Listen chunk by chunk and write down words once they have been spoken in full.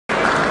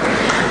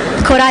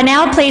Could I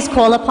now please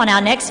call upon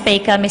our next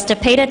speaker,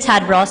 Mr. Peter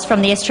Tadros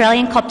from the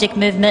Australian Coptic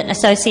Movement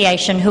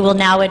Association, who will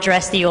now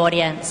address the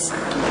audience.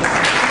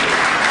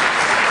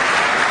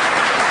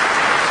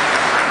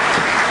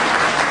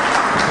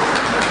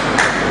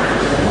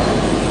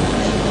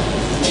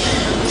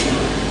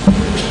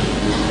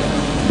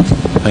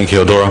 Thank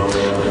you,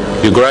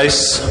 Adora. Your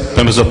Grace,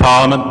 Members of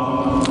Parliament,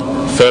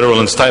 Federal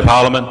and State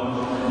Parliament,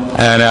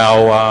 and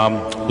our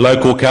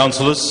local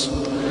councillors,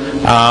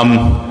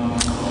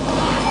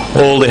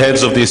 all the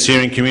heads of the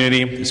Assyrian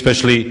community,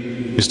 especially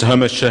Mr.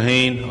 Hermes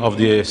Shaheen of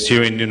the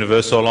Assyrian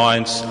Universal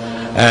Alliance,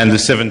 and the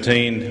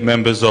 17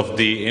 members of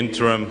the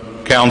Interim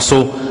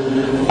Council.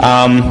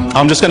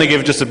 I'm just going to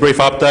give just a brief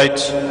update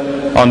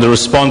on the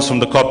response from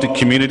the Coptic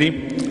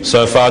community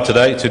so far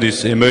today to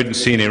this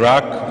emergency in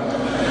Iraq.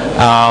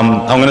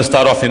 I'm going to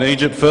start off in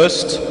Egypt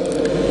first.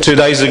 2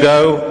 days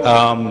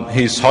ago,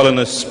 His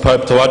Holiness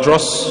Pope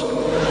Tadros,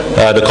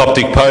 the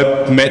Coptic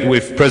Pope, met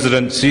with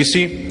President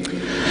Sisi,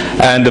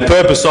 and the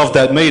purpose of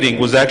that meeting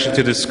was actually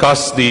to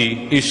discuss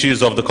the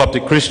issues of the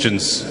Coptic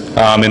Christians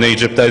in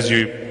Egypt. As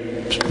you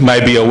may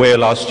be aware,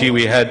 last year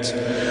we had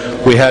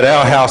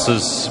our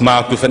houses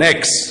marked with an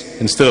X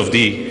instead of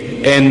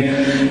the N,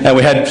 and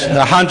we had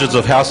hundreds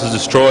of houses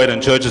destroyed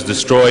and churches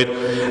destroyed,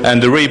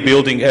 and the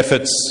rebuilding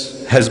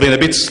efforts has been a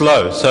bit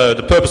slow. So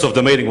the purpose of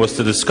the meeting was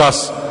to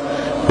discuss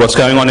what's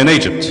going on in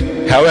Egypt.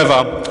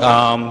 However,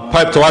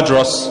 Pope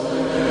Tadros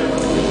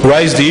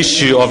raised the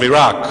issue of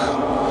Iraq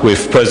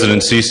with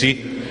President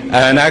Sisi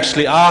and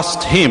actually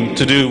asked him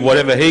to do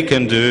whatever he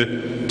can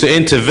do to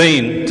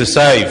intervene to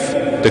save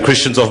the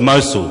Christians of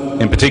Mosul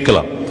in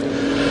particular.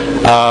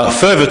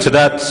 Further to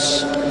that,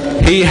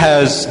 he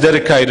has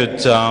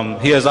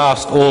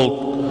asked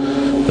all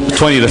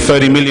 20 to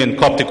 30 million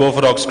Coptic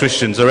Orthodox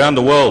Christians around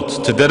the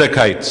world to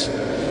dedicate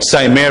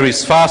St.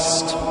 Mary's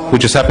Fast,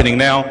 which is happening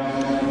now,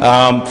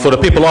 for the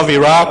people of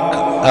Iraq,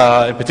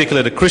 in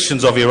particular the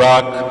Christians of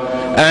Iraq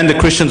and the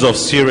Christians of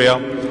Syria,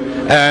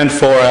 and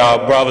for our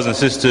brothers and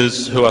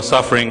sisters who are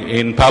suffering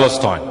in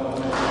Palestine.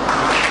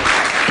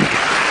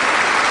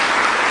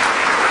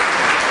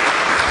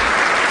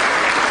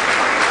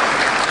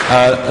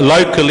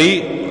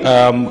 Locally,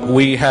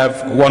 we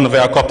have one of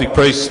our Coptic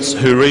priests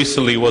who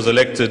recently was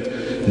elected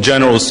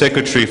General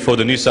Secretary for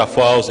the New South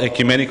Wales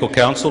Ecumenical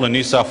Council in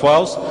New South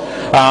Wales.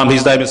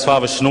 His name is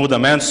Father Shnouda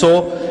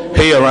Mansour.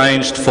 He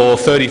arranged for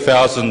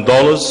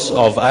 $30,000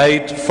 of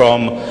aid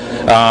from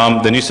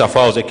the New South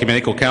Wales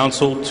Ecumenical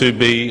Council to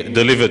be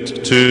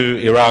delivered to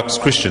Iraq's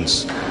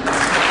Christians.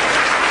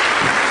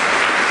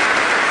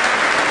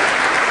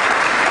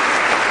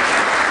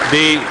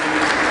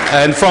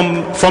 And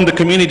from the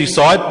community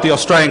side, the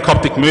Australian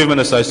Coptic Movement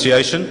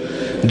Association,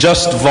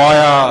 just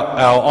via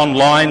our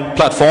online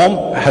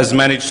platform, has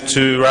managed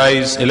to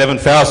raise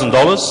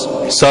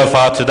 $11,000 so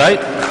far to date.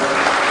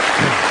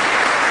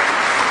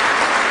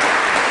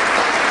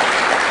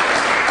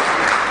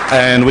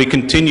 And we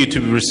continue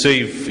to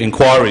receive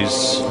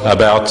inquiries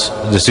about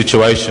the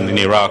situation in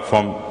Iraq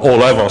from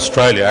all over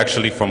Australia,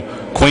 actually from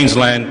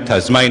Queensland,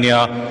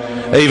 Tasmania,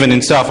 even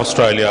in South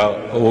Australia.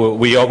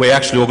 We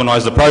actually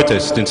organised a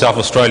protest in South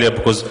Australia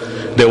because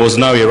there was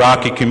no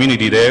Iraqi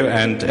community there,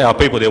 and our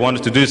people, they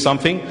wanted to do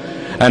something,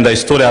 and they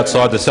stood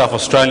outside the South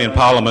Australian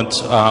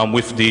Parliament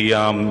with the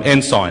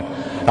ensign.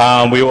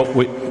 We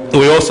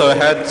also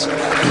had...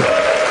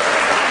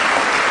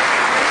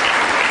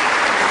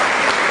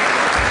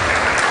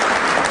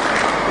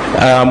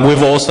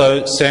 we've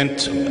also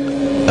sent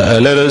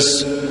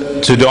letters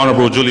to the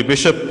Honourable Julie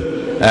Bishop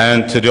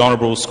and to the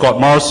Honourable Scott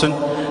Morrison.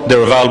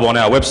 They're available on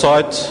our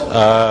website,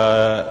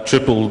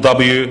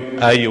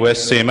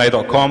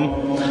 www.auscma.com,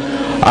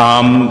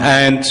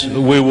 and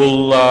we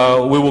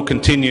will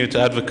continue to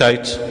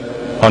advocate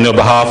on your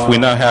behalf. We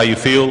know how you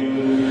feel.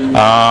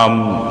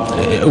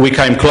 We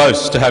came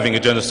close to having a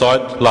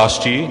genocide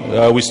last year.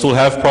 We still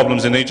have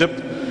problems in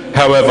Egypt.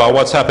 However,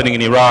 what's happening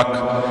in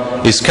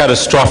Iraq is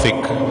catastrophic,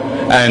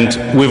 and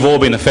we've all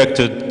been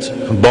affected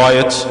by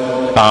it.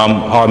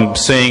 I'm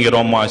seeing it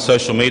on my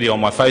social media, on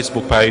my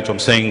Facebook page. I'm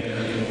seeing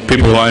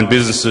people who own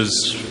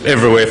businesses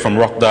everywhere from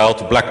Rockdale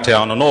to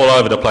Blacktown and all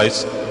over the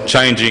place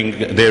changing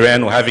their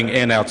N or having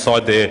N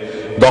outside their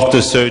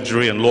doctor's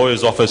surgery and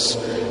lawyer's office.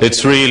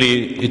 It's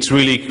really,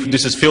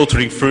 this is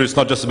filtering through. It's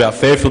not just about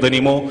Fairfield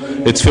anymore.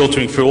 It's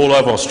filtering through all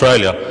over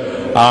Australia.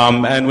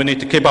 And we need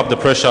to keep up the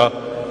pressure,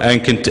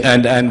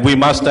 and we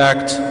must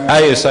act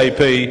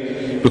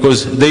ASAP,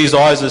 because these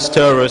ISIS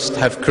terrorists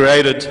have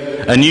created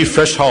a new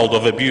threshold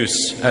of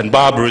abuse and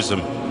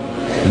barbarism.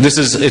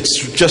 It's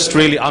just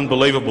really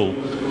unbelievable.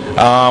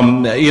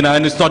 You know,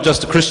 and it's not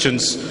just the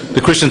Christians. The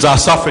Christians are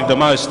suffering the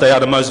most. They are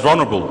the most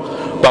vulnerable.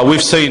 But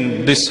we've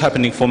seen this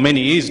happening for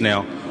many years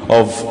now,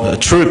 of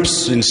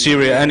troops in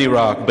Syria and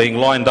Iraq being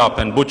lined up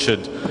and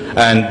butchered,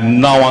 and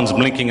no one's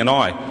blinking an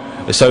eye.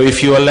 So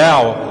if you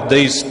allow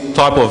these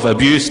type of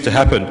abuse to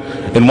happen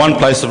in one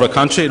place of a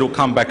country, it will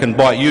come back and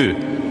bite you.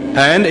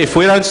 And if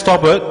we don't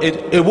stop it,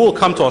 it will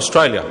come to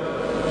Australia.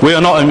 We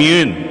are not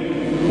immune.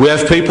 We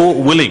have people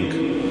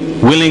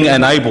willing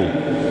and able.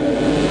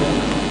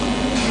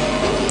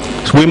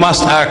 So we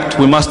must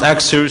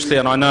act seriously,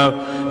 and I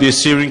know the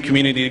Assyrian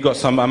community, you've got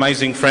some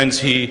amazing friends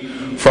here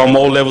from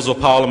all levels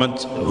of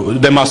parliament.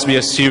 There must be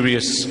a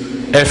serious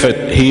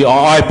effort here.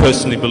 I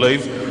personally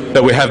believe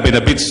that we have been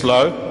a bit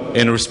slow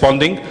in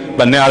responding,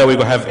 but now that we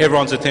have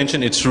everyone's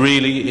attention, it's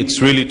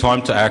really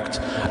time to act.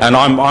 And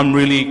I'm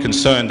really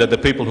concerned that the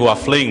people who are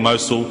fleeing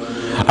Mosul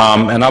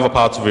and other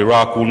parts of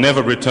Iraq will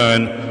never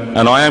return,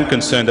 and I am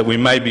concerned that we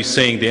may be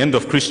seeing the end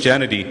of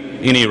Christianity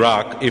in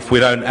Iraq if we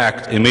don't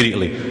act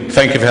immediately.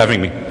 Thank you for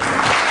having me.